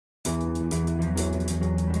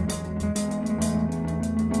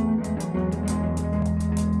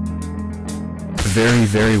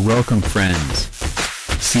Very welcome friends.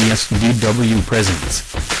 CsDw presents.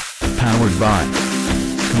 Powered by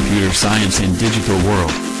Computer Science in Digital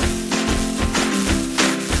World.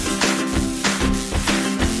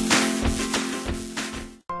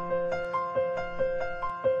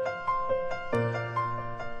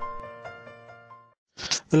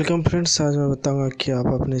 Welcome friends, आज मैं बताऊंगा कि आप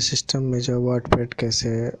अपने सिस्टम में जो वर्डपैड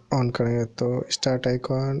कैसे ऑन करेंगे। तो स्टार्ट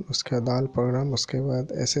आइकॉन, उसके बाद ऑल प्रोग्राम, उसके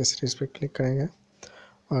बाद एसेसरीज पे क्लिक करेंगे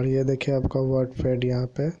और ये देखिए आपका वर्डपैड यहाँ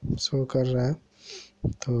पे शो कर रहा है।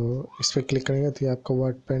 तो इस पर क्लिक करेंगे तो ये आपका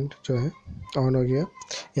वर्डपैड जो है ऑन हो गया।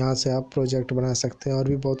 यहाँ से आप प्रोजेक्ट बना सकते हैं और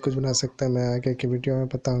भी बहुत कुछ बना सकते हैं, मैं आगे की वीडियो में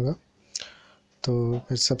बताऊँगा।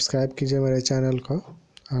 तो सब्सक्राइब कीजिए मेरे चैनल को,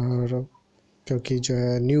 और क्योंकि जो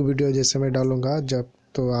है न्यू वीडियो जैसे मैं डालूँगा जब,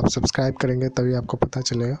 तो आप सब्सक्राइब करेंगे तभी आपको पता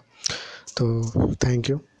चलेगा। तो थैंक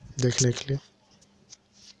यू देखने के लिए।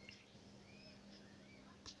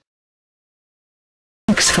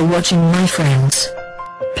 Thanks for watching my friends.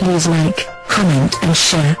 Please like, comment and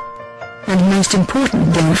share. And most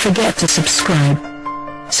important, don't forget to subscribe.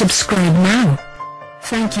 Subscribe now.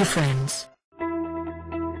 Thank you friends.